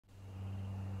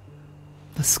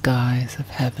The skies of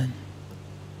heaven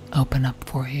open up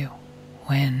for you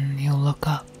when you look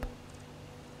up,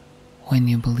 when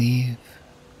you believe.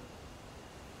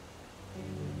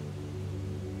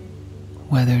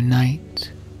 Whether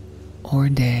night or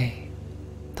day,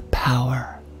 the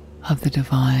power of the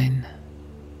divine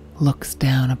looks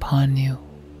down upon you.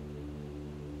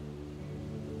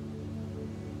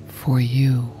 For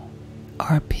you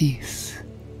are a piece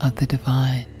of the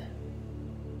divine.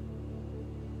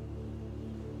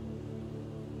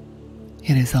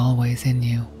 It is always in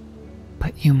you,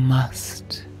 but you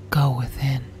must go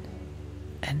within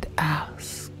and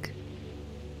ask.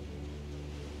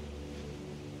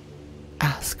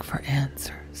 Ask for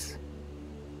answers.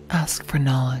 Ask for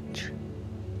knowledge.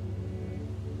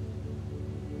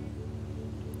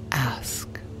 Ask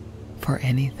for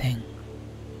anything.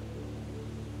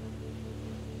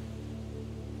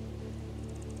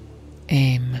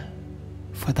 Aim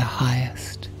for the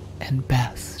highest and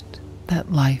best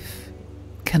that life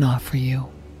can offer you.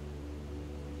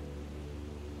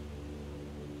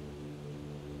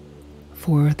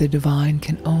 For the divine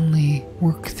can only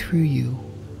work through you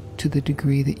to the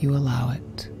degree that you allow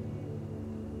it.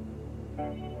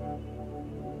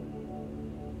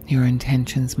 Your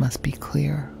intentions must be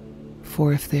clear,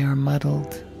 for if they are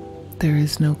muddled, there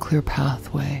is no clear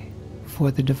pathway for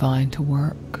the divine to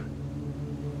work.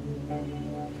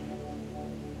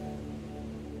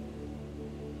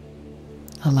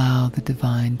 Allow the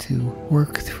divine to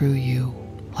work through you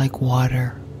like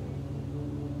water.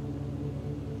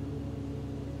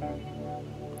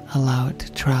 Allow it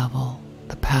to travel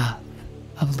the path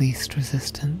of least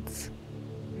resistance.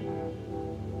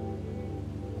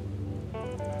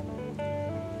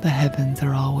 The heavens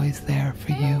are always there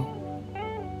for you.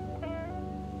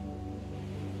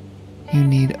 You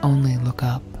need only look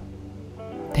up,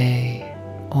 day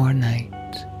or night.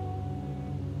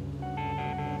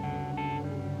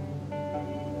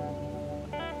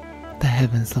 The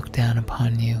heavens look down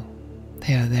upon you.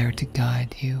 They are there to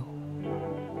guide you,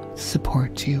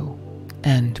 support you,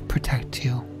 and protect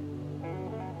you.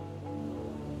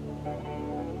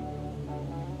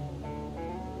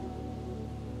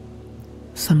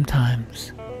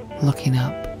 Sometimes looking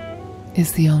up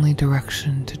is the only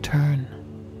direction to turn.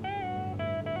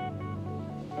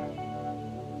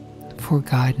 For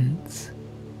guidance,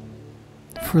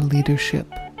 for leadership,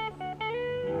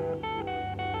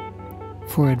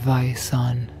 for advice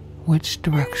on which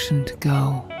direction to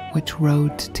go, which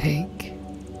road to take.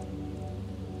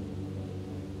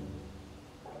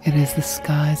 It is the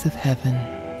skies of heaven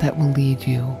that will lead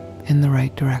you in the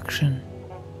right direction.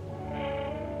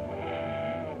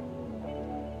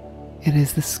 It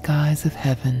is the skies of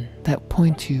heaven that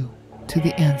point you to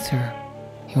the answer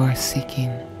you are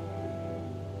seeking.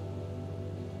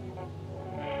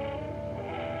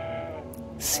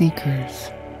 Seekers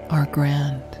are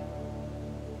grand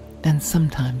and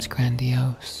sometimes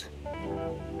grandiose.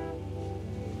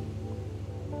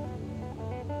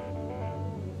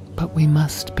 But we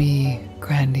must be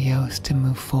grandiose to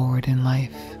move forward in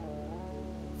life,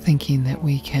 thinking that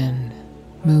we can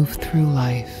move through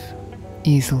life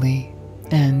easily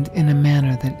and in a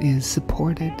manner that is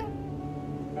supported.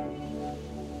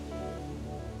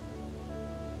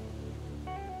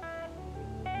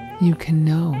 You can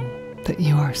know that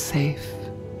you are safe.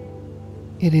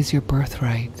 It is your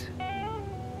birthright.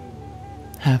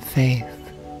 Have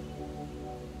faith.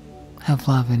 Have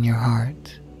love in your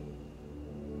heart.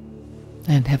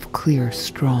 And have clear,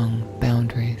 strong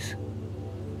boundaries.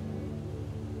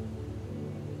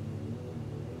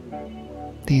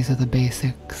 These are the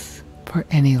basics for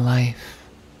any life.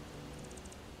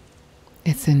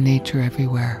 It's in nature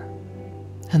everywhere,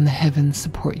 and the heavens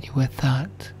support you with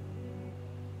that.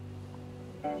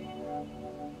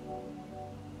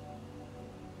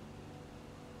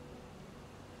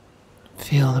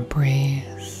 Feel the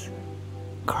breeze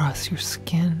across your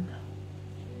skin.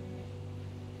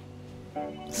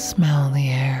 Smell the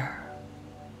air.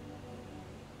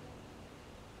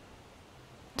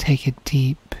 Take it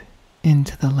deep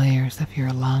into the layers of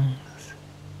your lungs.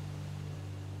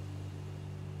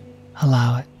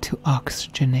 Allow it to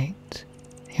oxygenate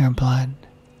your blood.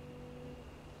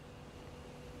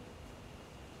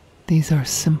 These are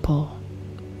simple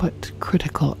but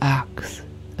critical acts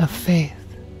of faith.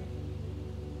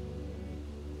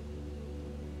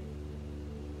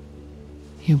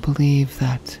 You believe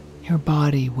that your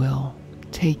body will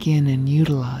take in and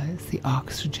utilize the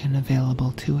oxygen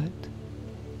available to it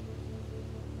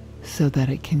so that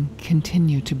it can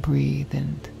continue to breathe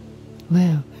and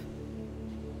live.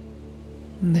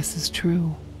 And this is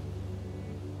true.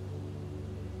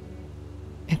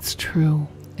 It's true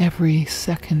every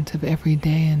second of every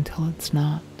day until it's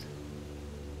not.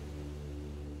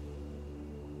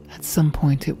 At some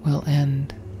point it will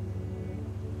end.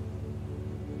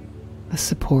 The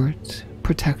support,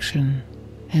 protection,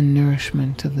 and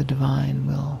nourishment of the divine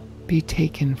will be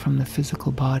taken from the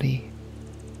physical body,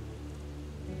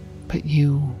 but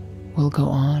you will go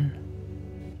on.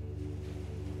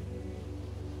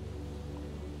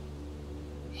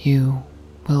 You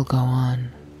will go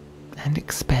on and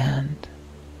expand.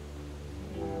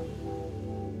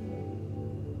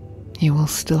 You will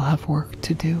still have work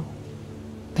to do.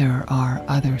 There are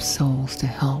other souls to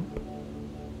help.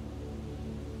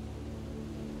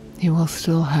 You will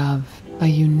still have a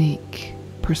unique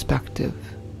perspective,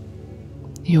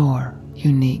 your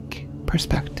unique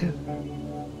perspective.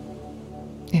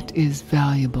 It is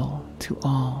valuable to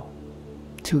all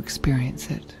to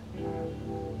experience it.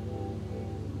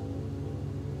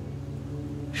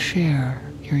 Share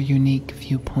your unique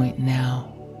viewpoint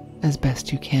now as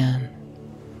best you can.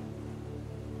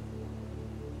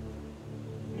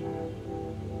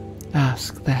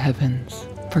 Ask the heavens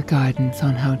for guidance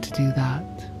on how to do that.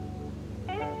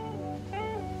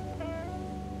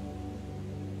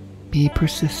 Be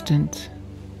persistent,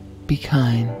 be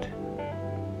kind,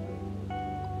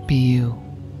 be you,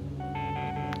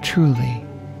 truly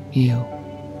you,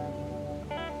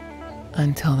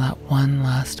 until that one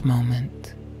last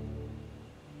moment,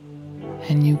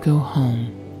 and you go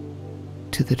home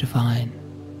to the divine.